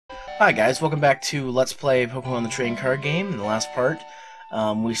Hi guys, welcome back to Let's Play Pokemon the Trading Card Game. In the last part,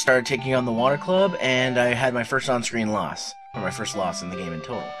 we started taking on the Water Club, and I had my first on-screen loss, or my first loss in the game in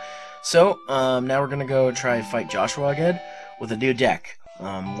total. So, now we're gonna go try and fight Joshua again with a new deck.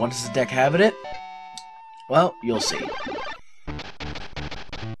 What does the deck have in it? Well, you'll see.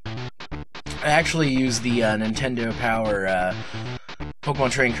 I actually used the Nintendo Power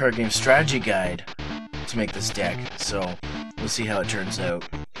Pokemon Trading Card Game Strategy Guide to make this deck, so we'll see how it turns out.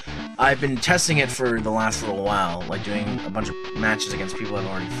 I've been testing it for the last little while, like doing a bunch of matches against people I've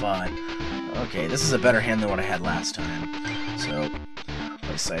already fought. Okay, this is a better hand than what I had last time. So,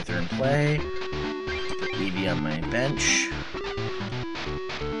 play Scyther in play, put Eevee on my bench.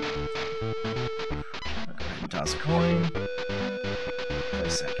 I'll go ahead and toss a coin, play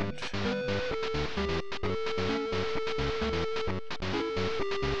second.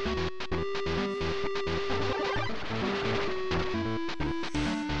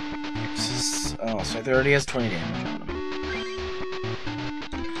 Oh, so there already has 20 damage on him.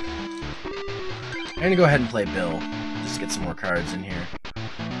 I'm gonna go ahead and play Bill, just to get some more cards in here.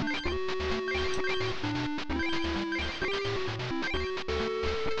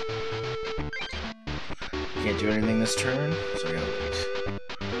 Can't do anything this turn, so I gotta wait.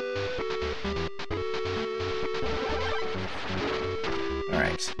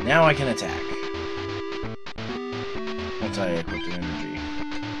 Alright, now I can attack. Once I equip the energy.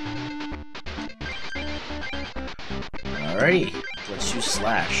 Alrighty, let's use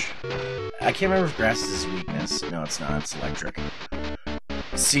Slash. I can't remember if Grass is his weakness. No, it's not. It's Electric.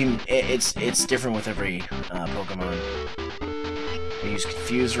 It's different with every Pokemon. I use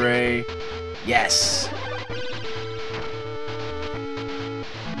Confuse Ray. Yes!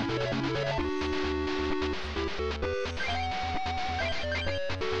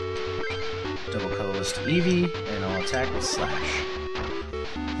 Double colorless to Eevee, and I'll attack with Slash.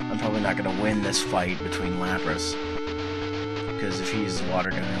 I'm probably not going to win this fight between Lapras. Because if he uses Water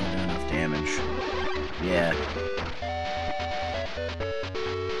Gun, he'll do enough damage. Yeah.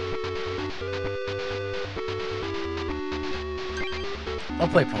 I'll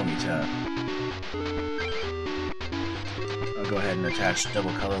play Ponyta. I'll go ahead and attach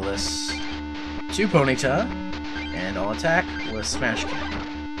double colorless to Ponyta, and I'll attack with Smash Kick.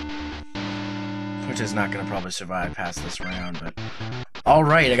 Which is not going to probably survive past this round, but...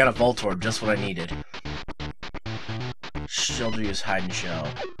 Alright, I got a Voltorb, just what I needed. Shelter use Hide and Shell.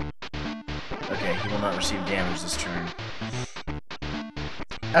 Okay, he will not receive damage this turn.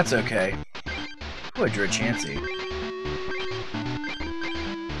 That's okay. Ooh, I drew a Chansey.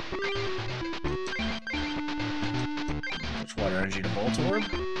 Switch Water Energy to Voltorb.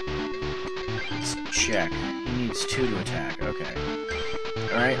 Let's check. He needs 2 to attack. Okay.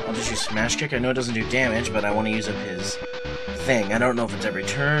 Alright, I'll just use Smash Kick. I know it doesn't do damage, but I want to use up his thing. I don't know if it's every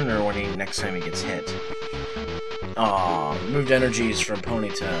turn or when next time he gets hit. Aw, removed energies from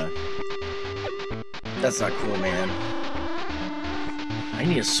Ponyta. That's not cool, man. I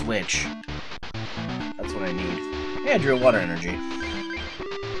need a switch. That's what I need. Yeah, I drew a Water Energy.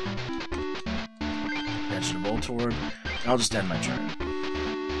 That's a Voltorb. I'll just end my turn.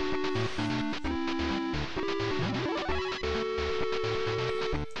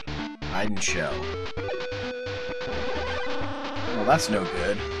 Hide and Shell. Well, that's no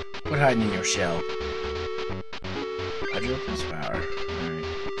good. Quit hiding in your shell. Hydro plus power. Alright.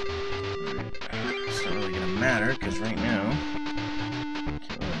 It's not really gonna matter, because right now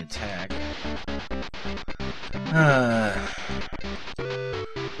can't really attack.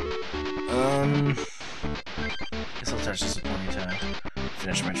 Guess I'll touch this with Ponyta.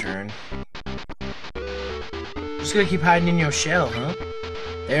 Finish my turn. Just gonna keep hiding in your shell, huh?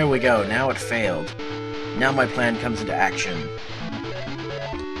 There we go, now it failed. Now my plan comes into action.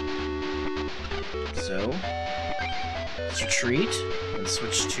 So let's retreat and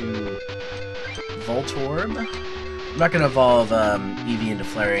switch to Voltorb. I'm not going to evolve Eevee into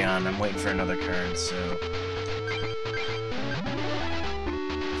Flareon. I'm waiting for another card, so...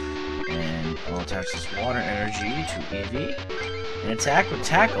 And I'll attach this Water Energy to Eevee and attack with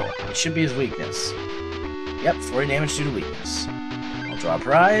Tackle. It should be his weakness. Yep, 40 damage due to weakness. I'll draw a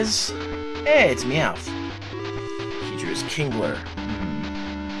prize. Hey, it's Meowth. He drew his Kingler.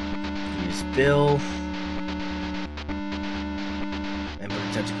 Use Bill.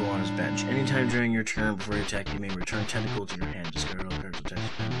 Tentacle on his bench. Anytime during your turn before you attack, you may return Tentacle to your hand. Discard all cards attached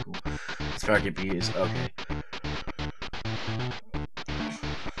to Tentacle. This card can be used. Okay.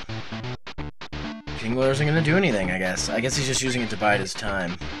 Kingler isn't gonna do anything, I guess. I guess he's just using it to bide his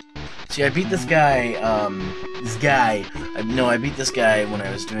time. See, I beat this guy, I beat this guy when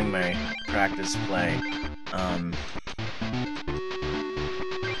I was doing my practice play.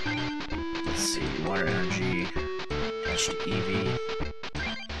 water energy. Attach to Eevee.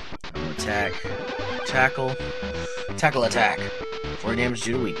 I'll attack. Tackle. Tackle attack. 4 damage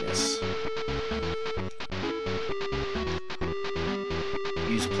due to weakness.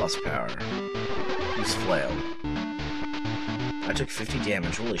 Use plus power. Use flail. I took 50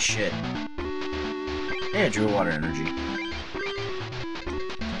 damage, holy shit. And I drew water energy.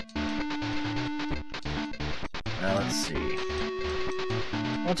 Now let's see.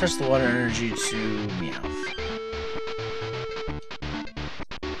 I'll touch the water energy to Meowth.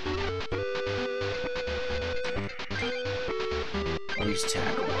 I'll use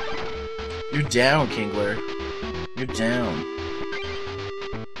tackle. You're down, Kingler. You're down.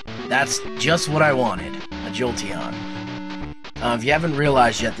 That's just what I wanted. A Jolteon. If you haven't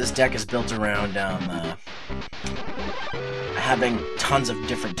realized yet, this deck is built around having tons of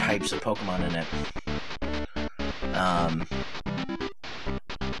different types of Pokemon in it.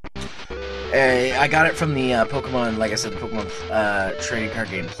 I got it from the Pokemon, like I said, the Pokemon trading card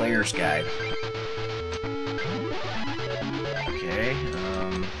game Player's Guide. Okay,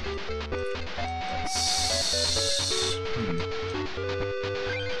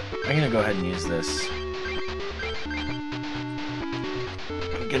 I'm gonna go ahead and use this.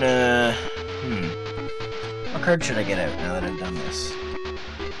 I'm gonna... What card should I get out now that I've done this?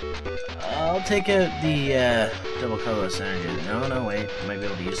 I'll take out the double colorless energy. No, wait. I might be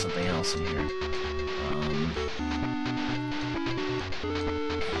able to use something else in here.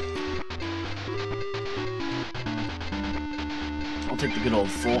 I'll take the good old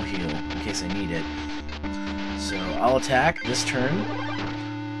full heal in case I need it. So I'll attack this turn.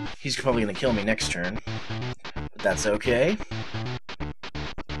 He's probably going to kill me next turn. But that's okay.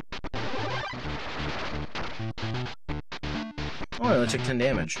 Oh, I only took 10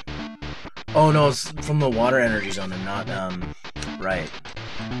 damage. Oh no, it's from the water energy zone and not, right.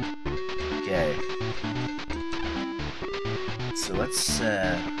 Okay. So let's, you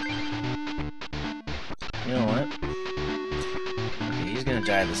know what? Okay, he's gonna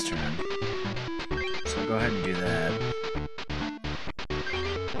die this turn. So I'll go ahead and do that.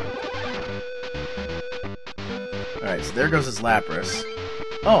 Alright, so there goes his Lapras.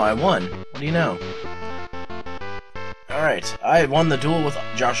 Oh, I won. What do you know? Alright, I won the duel with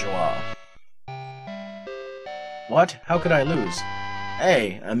Joshua. What? How could I lose?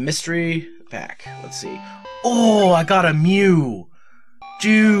 Hey, a mystery pack. Let's see. Oh, I got a Mew!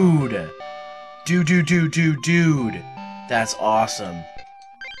 Dude! Dude. That's awesome.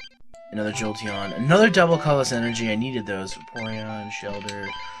 Another Jolteon. Another double colorless energy. I needed those. Vaporeon, Shelter,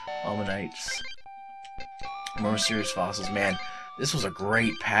 Almanites. More mysterious fossils. Man, this was a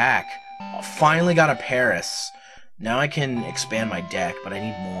great pack. I finally got a Paris. Now I can expand my deck, but I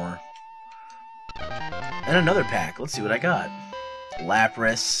need more. And another pack. Let's see what I got.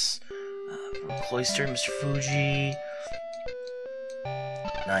 Lapras, Cloyster, Mr. Fuji.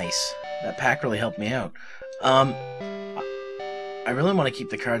 Nice. That pack really helped me out. I really want to keep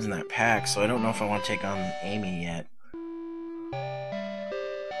the cards in that pack, so I don't know if I want to take on Amy yet.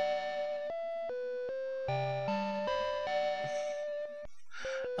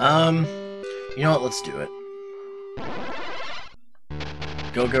 You know what? Let's do it.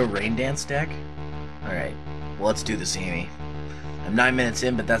 Go Rain Dance deck? Alright. Well, let's do this, Amy. I'm 9 minutes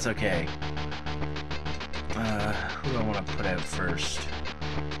in, but that's okay. Who do I want to put out first?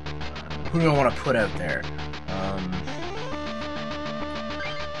 Who do I want to put out there?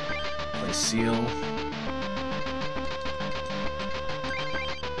 Play Seal.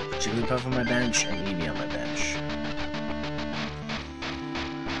 Jigglypuff on my bench, and Eevee on my bench.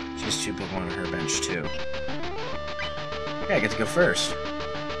 She has 2 Pokemon on her bench, too. Yeah, I get to go first.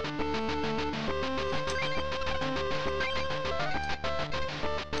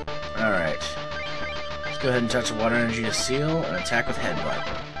 Alright. Let's go ahead and touch a water energy to Seal and attack with Headbutt.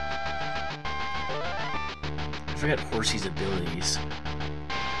 I forget Horsey's abilities.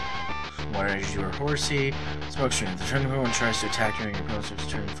 Water energy to her Horsey. Smoke String. If the turn one tries to attack during your opponent's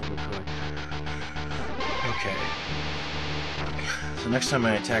turn, flip a coin. Okay. So next time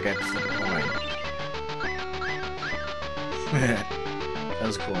I attack, I have to flip a coin. That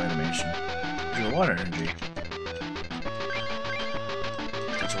was a cool animation. Do a water energy.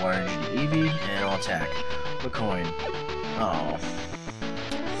 Touch a water energy to Eevee, and I'll attack. Flip a coin. Oh.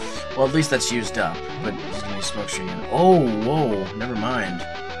 Well, at least that's used up. But he's gonna use Smoke String again. Oh, whoa, never mind.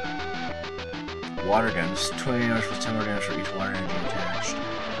 Water guns. 20 damage plus 10 more damage for each water energy attached.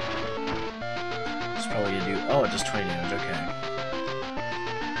 It's probably gonna do. Oh, it does 20 damage. Okay.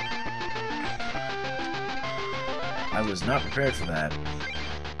 I was not prepared for that.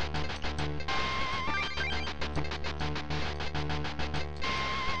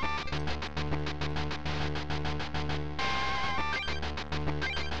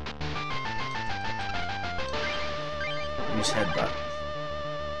 Use headbutt.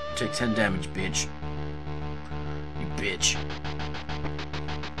 Take 10 damage, bitch. You bitch.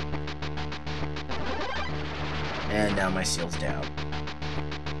 And now my seal's down.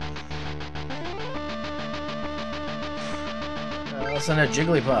 Let's send a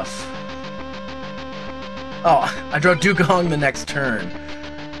Jigglypuff. Oh, I draw Dugong the next turn.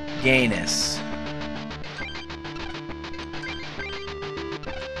 Gainus.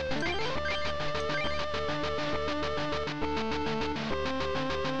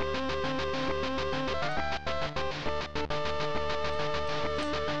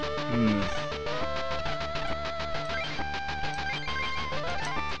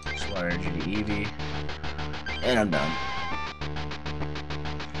 Water energy to Eevee. And I'm done.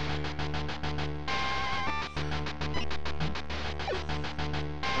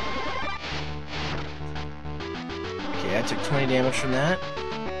 Okay, I took 20 damage from that.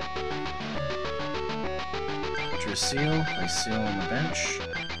 Drew a seal. Place seal on the bench.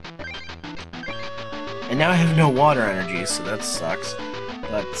 And now I have no water energy, so that sucks.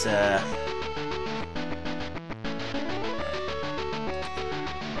 But, I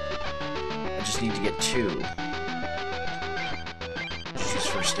just need to get 2. Just use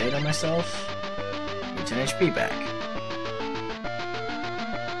first aid on myself. Get 10 HP back.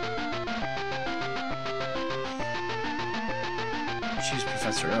 She's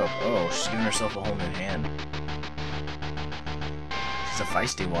Professor Oak. Oh, she's giving herself a whole new hand. She's a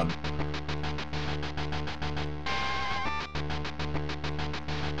feisty one.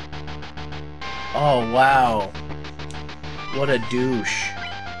 Oh, wow. What a douche.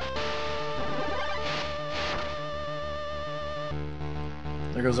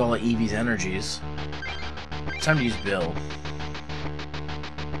 There goes all of Eevee's energies. It's time to use Bill.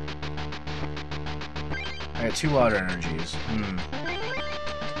 I got 2 water energies.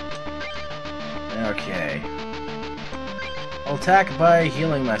 Okay. I'll attack by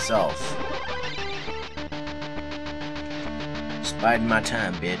healing myself. Just biding my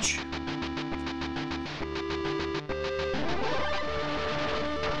time, bitch.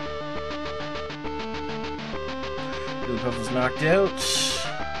 Jigglypuff was knocked out.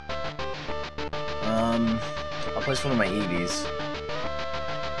 I'll place one of my Eevees.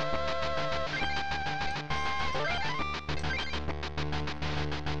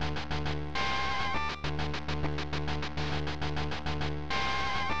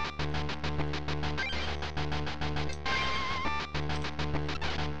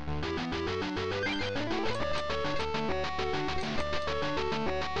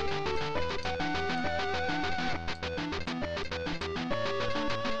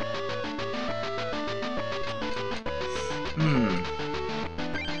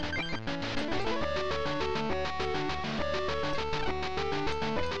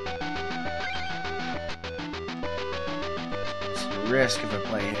 It's a risk if I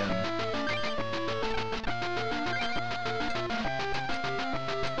play him.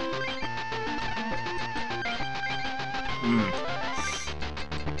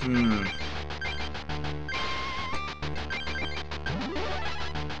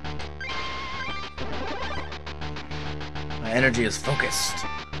 My energy is focused.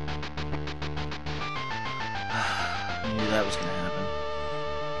 I knew that was gonna happen.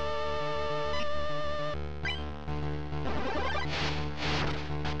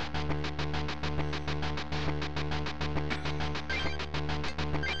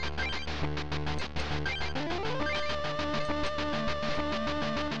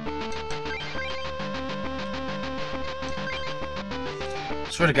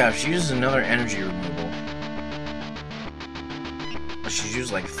 Swear to God, if she uses another energy removal. She's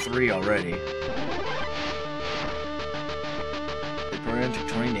used like 3 already. Vaporeon took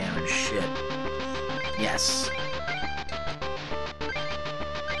 20 damage. Shit. Yes.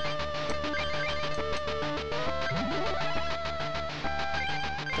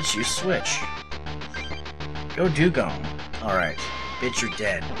 Let's use Switch. Go Dugong. Alright. Bitch, you're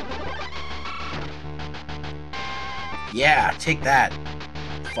dead. Yeah, take that.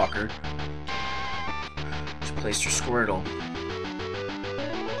 Fucker. Just placed her Squirtle.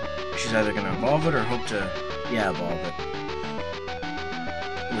 She's either gonna evolve it or hope to, yeah, evolve it.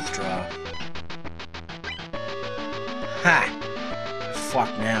 Withdraw. Ha! Fuck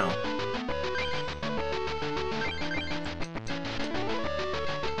now.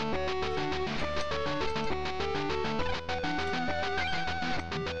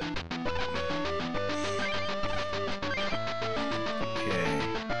 Okay.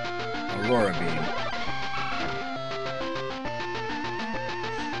 Aurora Beam.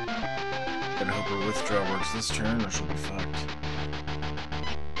 Gonna hope her withdraw works this turn or she'll be fucked.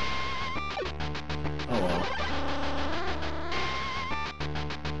 Oh well.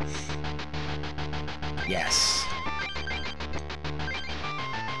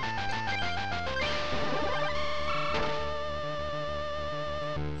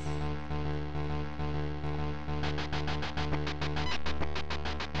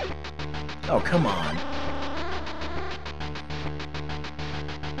 Oh, come on.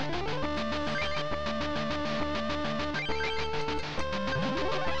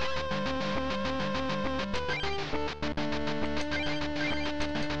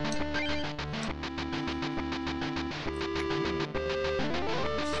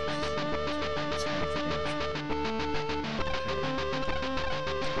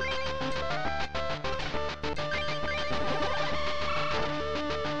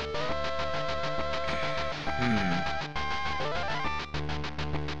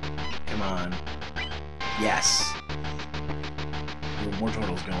 Come on. Yes. More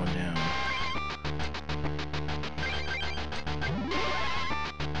turtles going down.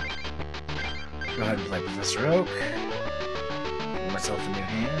 Go ahead and play Professor Oak. Give myself a new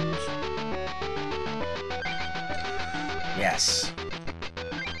hand. Yes.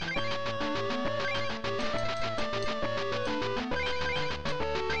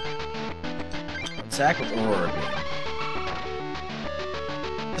 Attack with Aurora Beam.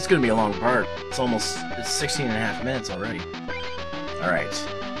 It's gonna be a long part. It's 16 and a half minutes already. Alright.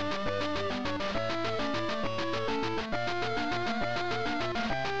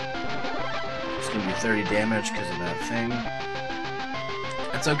 It's gonna be 30 damage because of that thing.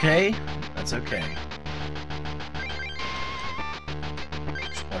 That's okay. That's okay.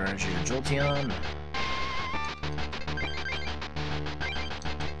 Water Energy to Jolteon.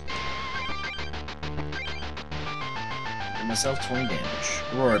 Give myself 20 damage.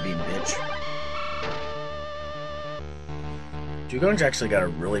 Aurora Beam, bitch. Dugong's actually got a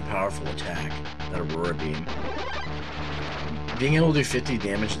really powerful attack, that Aurora Beam. Being able to do 50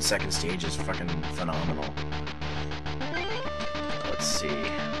 damage in second stage is fucking phenomenal. Let's see.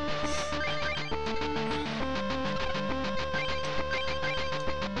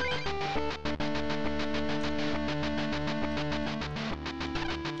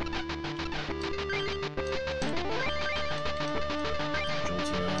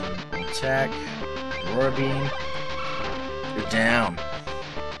 Jolteon, attack, Aurora Beam. You're down.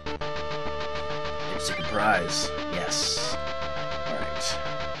 It's a good prize. Yes. Alright.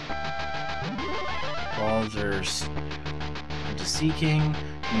 Balls are into Seeking.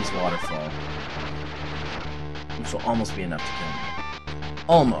 Needs Waterfall. Which will almost be enough to kill me.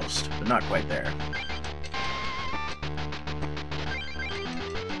 Almost, but not quite there.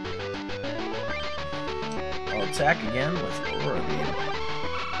 I'll attack again with Aurora Beam.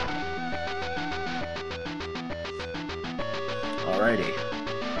 Alrighty.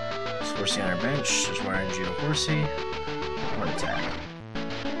 There's Horsey on our bench. There's more energy to Horsey. Horn attack.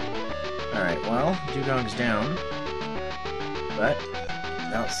 Alright, well, Dugong's down. But,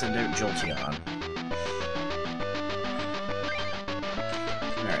 now let's send out Jolteon.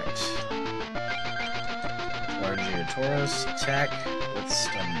 Alright. More energy to Tauros. Attack with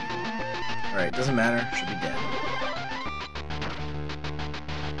Stun. Alright, doesn't matter. Should be dead.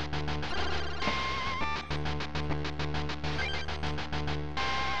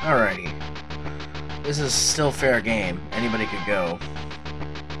 Alrighty. This is still fair game. Anybody could go.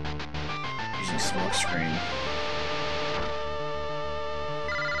 Using Smoke Screen.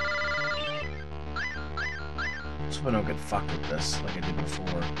 Let's hope I don't get fucked with this like I did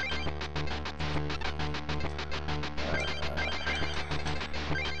before.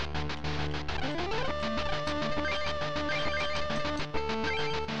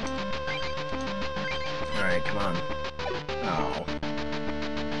 Alright, come on. Oh.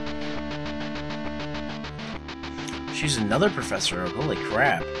 She's another Professor Oak. Holy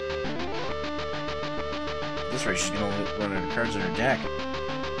crap. This rate, she's gonna run out of cards in her deck.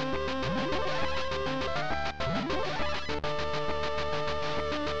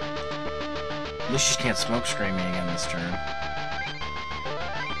 At least she can't Smoke Screen me again this turn.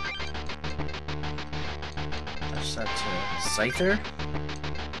 Touch that to Scyther.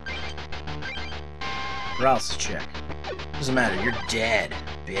 Paralysis check. Doesn't matter, you're dead,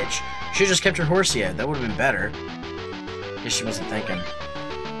 bitch. Should've just kept her Horsey out. That would've been better. Guess she wasn't thinking.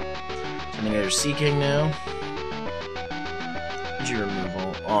 Sending out her Seeking now. Energy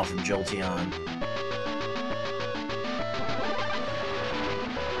removal. Oh, from Jolteon.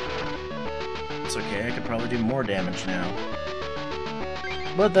 It's okay, I could probably do more damage now.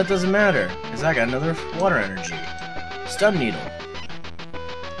 But that doesn't matter, because I got another Water Energy. Stun Needle.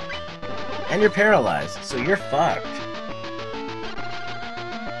 And you're paralyzed, so you're fucked.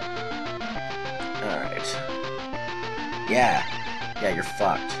 Alright. Yeah, you're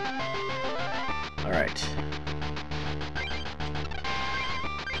fucked. Alright.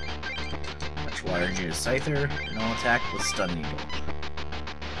 Touch Water Energy to Scyther, and I'll attack with Stun Needle.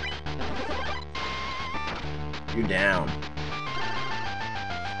 You're down.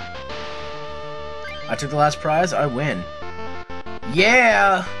 I took the last prize, I win.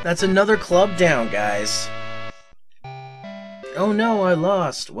 Yeah! That's another club down, guys. Oh no, I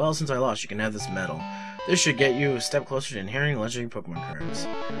lost. Well, since I lost, you can have this medal. This should get you a step closer to inheriting legendary Pokemon cards.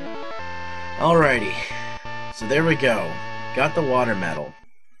 Alrighty. So there we go. Got the water medal.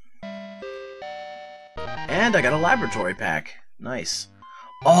 And I got a laboratory pack. Nice.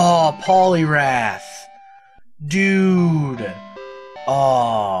 Oh, Poliwrath! Dude!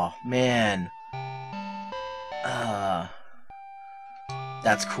 Oh, man.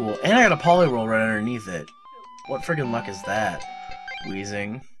 That's cool. And I got a Poliwhirl right underneath it. What friggin' luck is that?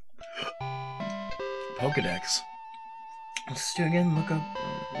 Wheezing. Pokedex. Let's do it again. Look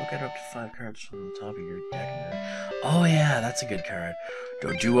at up to 5 cards from the top of your deck. Oh yeah, that's a good card.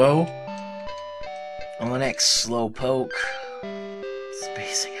 Doduo. Onix, Slowpoke.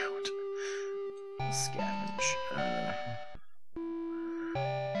 Spacing out. Scavenge.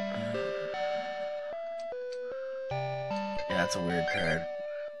 Yeah, that's a weird card.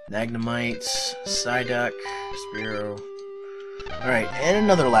 Magnemite, Psyduck, Spearow. Alright, and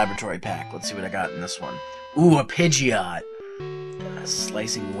another laboratory pack. Let's see what I got in this one. Ooh, a Pidgeot.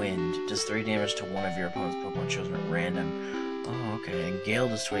 Slicing Wind. Does 3 damage to one of your opponent's Pokemon chosen at random. Oh, okay. And Gale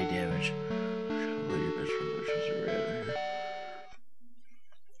does 20 damage.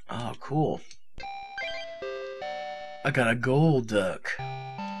 Oh, cool. I got a Golduck.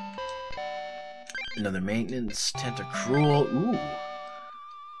 Another Maintenance. Tentacruel. Ooh.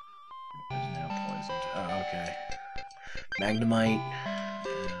 Is now poisoned. Oh, okay. Magnemite.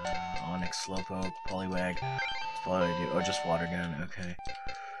 Onix, Slowpoke, Poliwag. What do I do? Oh, just Water Gun. Okay.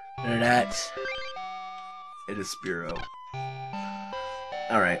 And that. It is Spearow.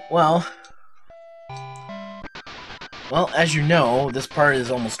 Alright, well, as you know, this part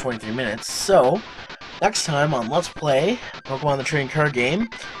is almost 23 minutes, so next time on Let's Play Pokemon the Trading Card Game,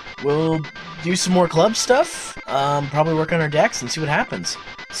 we'll do some more club stuff, probably work on our decks and see what happens.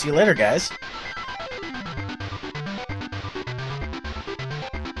 See you later, guys.